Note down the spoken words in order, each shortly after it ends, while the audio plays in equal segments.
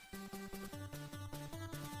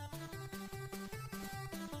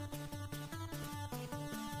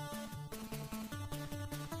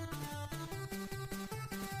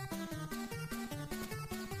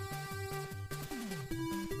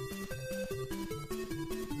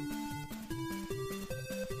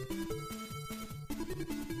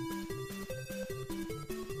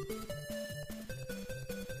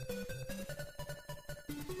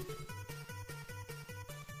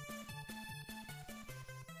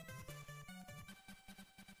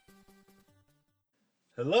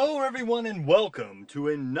Hello, everyone, and welcome to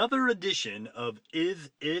another edition of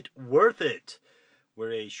Is It Worth It?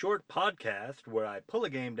 We're a short podcast where I pull a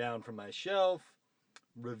game down from my shelf,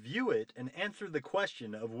 review it, and answer the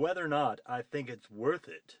question of whether or not I think it's worth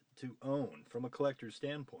it to own from a collector's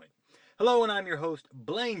standpoint. Hello, and I'm your host,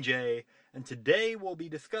 Blaine J, and today we'll be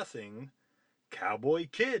discussing Cowboy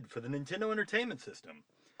Kid for the Nintendo Entertainment System.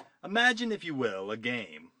 Imagine, if you will, a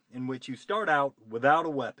game in which you start out without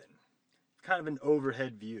a weapon. Kind of an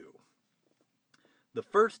overhead view. The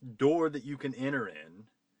first door that you can enter in,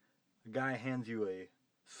 a guy hands you a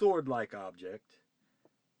sword-like object.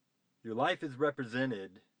 Your life is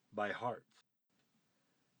represented by hearts.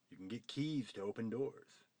 You can get keys to open doors.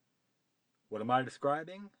 What am I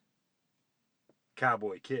describing?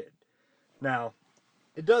 Cowboy Kid. Now,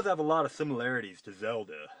 it does have a lot of similarities to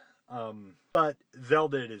Zelda, but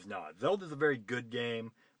Zelda it is not. Zelda's a very good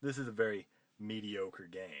game. This is a very mediocre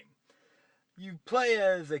game. You play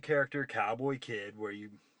as a character, Cowboy Kid, where you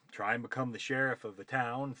try and become the sheriff of the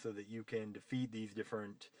town so that you can defeat these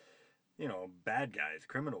different, bad guys,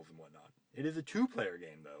 criminals and whatnot. It is a two-player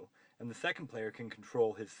game, though, and the second player can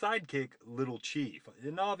control his sidekick, Little Chief,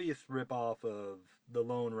 an obvious ripoff of the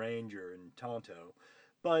Lone Ranger and Tonto,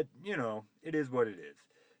 but, it is what it is.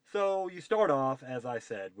 So you start off, as I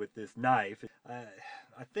said, with this knife.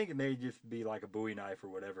 I think it may just be like a Bowie knife or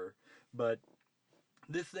whatever, but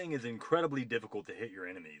this thing is incredibly difficult to hit your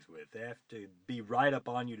enemies with. They have to be right up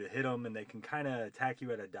on you to hit them, and they can kind of attack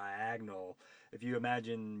you at a diagonal. If you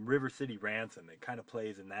imagine River City Ransom, it kind of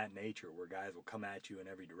plays in that nature, where guys will come at you in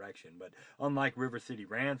every direction. But unlike River City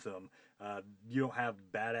Ransom, you don't have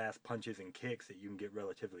badass punches and kicks that you can get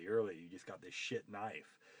relatively early. You just got this shit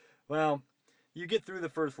knife. Well, you get through the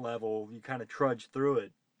first level, you kind of trudge through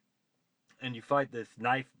it, and you fight this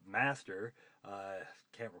knife master.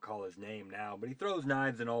 Can't recall his name now, but he throws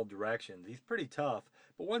knives in all directions. He's pretty tough,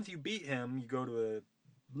 but once you beat him, you go to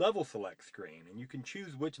a level select screen, and you can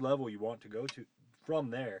choose which level you want to go to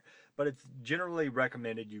from there, but it's generally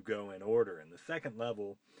recommended you go in order, and the second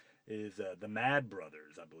level is the Mad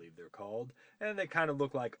Brothers, I believe they're called, and they kind of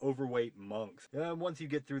look like overweight monks. Once you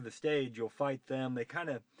get through the stage, you'll fight them. They kind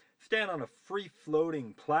of stand on a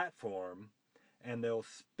free-floating platform, and they'll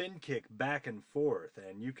spin kick back and forth,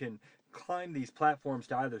 and you can climb these platforms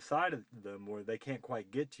to either side of them where they can't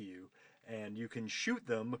quite get to you, and you can shoot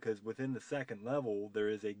them because within the second level there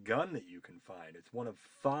is a gun that you can find. It's one of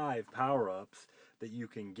 5 power-ups that you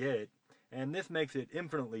can get, and this makes it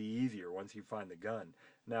infinitely easier once you find the gun.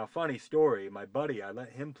 Now, funny story, my buddy, I let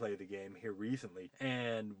him play the game here recently,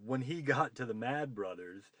 and when he got to the Mad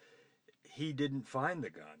Brothers, he didn't find the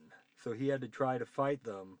gun, so he had to try to fight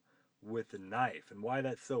them with a knife. And why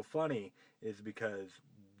that's so funny is because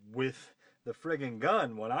with the friggin'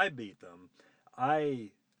 gun, when I beat them, I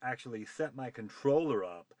actually set my controller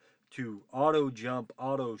up to auto jump,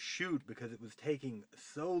 auto shoot, because it was taking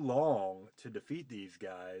so long to defeat these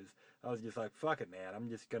guys. I was just like, fuck it, man. I'm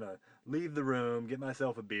just gonna leave the room, get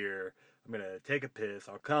myself a beer. I'm gonna take a piss.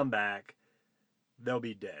 I'll come back. They'll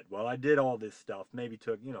be dead. Well, I did all this stuff. Maybe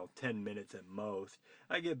took, 10 minutes at most.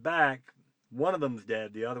 I get back. One of them's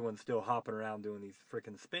dead. The other one's still hopping around doing these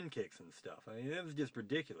freaking spin kicks and stuff. I mean, it was just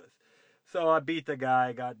ridiculous. So I beat the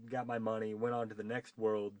guy, got my money, went on to the next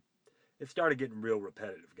world. It started getting real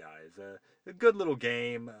repetitive, guys. A good little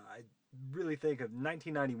game. I really think of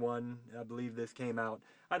 1991, I believe this came out.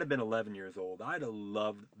 I'd have been 11 years old. I'd have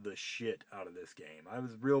loved the shit out of this game. I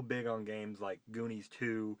was real big on games like Goonies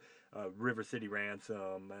 2, River City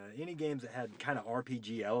Ransom, any games that had kind of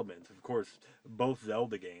RPG elements. Of course, both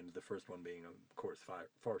Zelda games, the first one being, of course,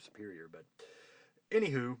 far superior. But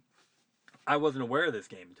anywho, I wasn't aware of this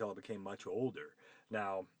game until I became much older.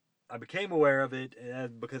 Now, I became aware of it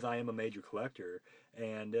because I am a major collector,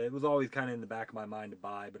 and it was always kind of in the back of my mind to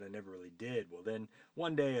buy, but I never really did. Well, then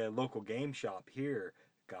one day a local game shop here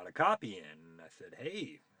got a copy in, and I said,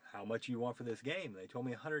 "Hey, how much you want for this game?" And they told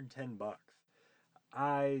me 110 bucks.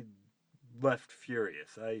 I left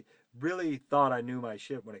furious. I really thought I knew my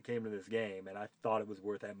shit when it came to this game, and I thought it was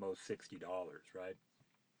worth at most $60, right?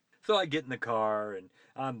 So I get in the car and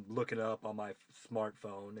I'm looking up on my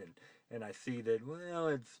smartphone, and I see that, well,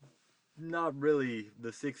 it's not really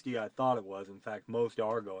the 60 I thought it was. In fact, most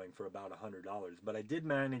are going for about $100, but I did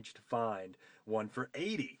manage to find one for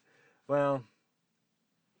 80. Well,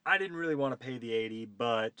 I didn't really want to pay the 80,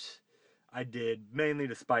 but I did, mainly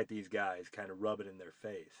to spite these guys, kind of rub it in their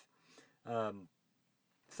face. Um,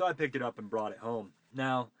 so I picked it up and brought it home.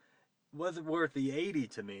 Now, was it worth the 80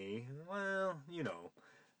 to me? Well,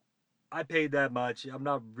 I paid that much. I'm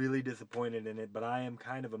not really disappointed in it, but I am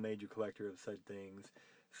kind of a major collector of such things.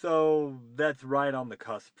 So that's right on the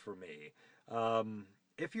cusp for me.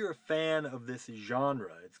 If you're a fan of this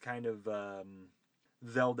genre, it's kind of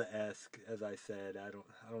Zelda-esque, as I said. I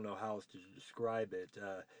don't know how else to describe it.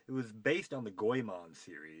 It was based on the Goemon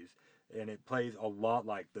series, and it plays a lot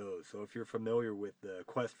like those. So if you're familiar with the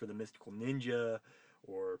Quest for the Mystical Ninja,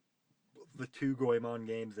 or the two Goemon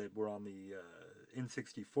games that were on the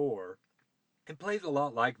N64, it plays a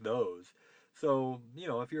lot like those. So,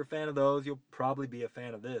 if you're a fan of those, you'll probably be a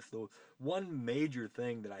fan of this. The one major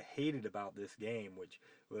thing that I hated about this game, which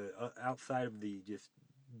outside of the just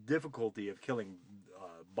difficulty of killing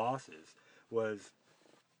bosses, was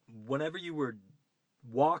whenever you were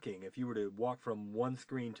walking, if you were to walk from one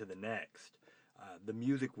screen to the next, the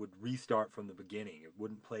music would restart from the beginning. It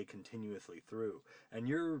wouldn't play continuously through. And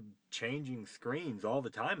you're changing screens all the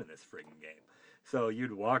time in this friggin' game. So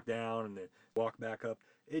you'd walk down and then walk back up.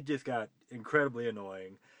 It just got incredibly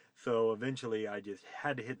annoying. So eventually I just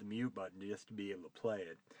had to hit the mute button just to be able to play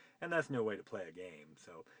it. And that's no way to play a game.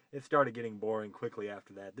 So it started getting boring quickly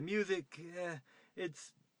after that. The music,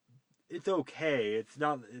 it's okay. It's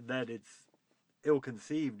not that it's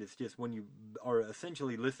ill-conceived. It's just when you are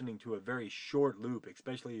essentially listening to a very short loop,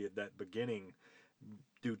 especially at that beginning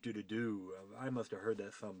do. I must have heard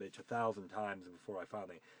that sumbitch 1,000 times before I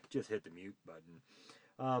finally just hit the mute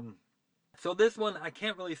button. So this one, I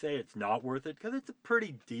can't really say it's not worth it, because it's a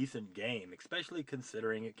pretty decent game, especially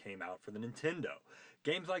considering it came out for the Nintendo.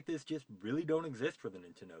 Games like this just really don't exist for the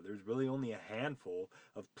Nintendo. There's really only a handful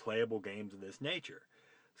of playable games of this nature.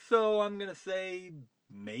 So I'm going to say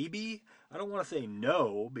maybe. I don't want to say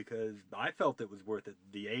no, because I felt it was worth it,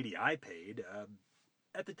 the 80 I paid.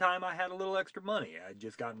 At the time, I had a little extra money. I'd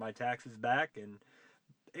just gotten my taxes back, and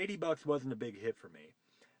 80 bucks wasn't a big hit for me.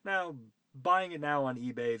 Now, buying it now on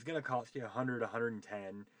eBay is going to cost you 100,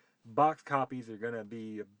 110. Box copies are going to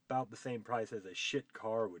be about the same price as a shit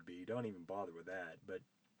car would be. Don't even bother with that. But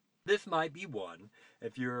this might be one,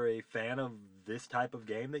 if you're a fan of this type of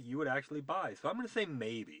game, that you would actually buy. So I'm going to say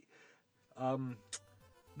maybe.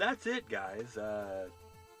 That's it, guys.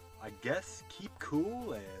 I guess keep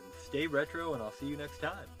cool and stay retro, and I'll see you next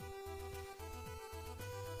time.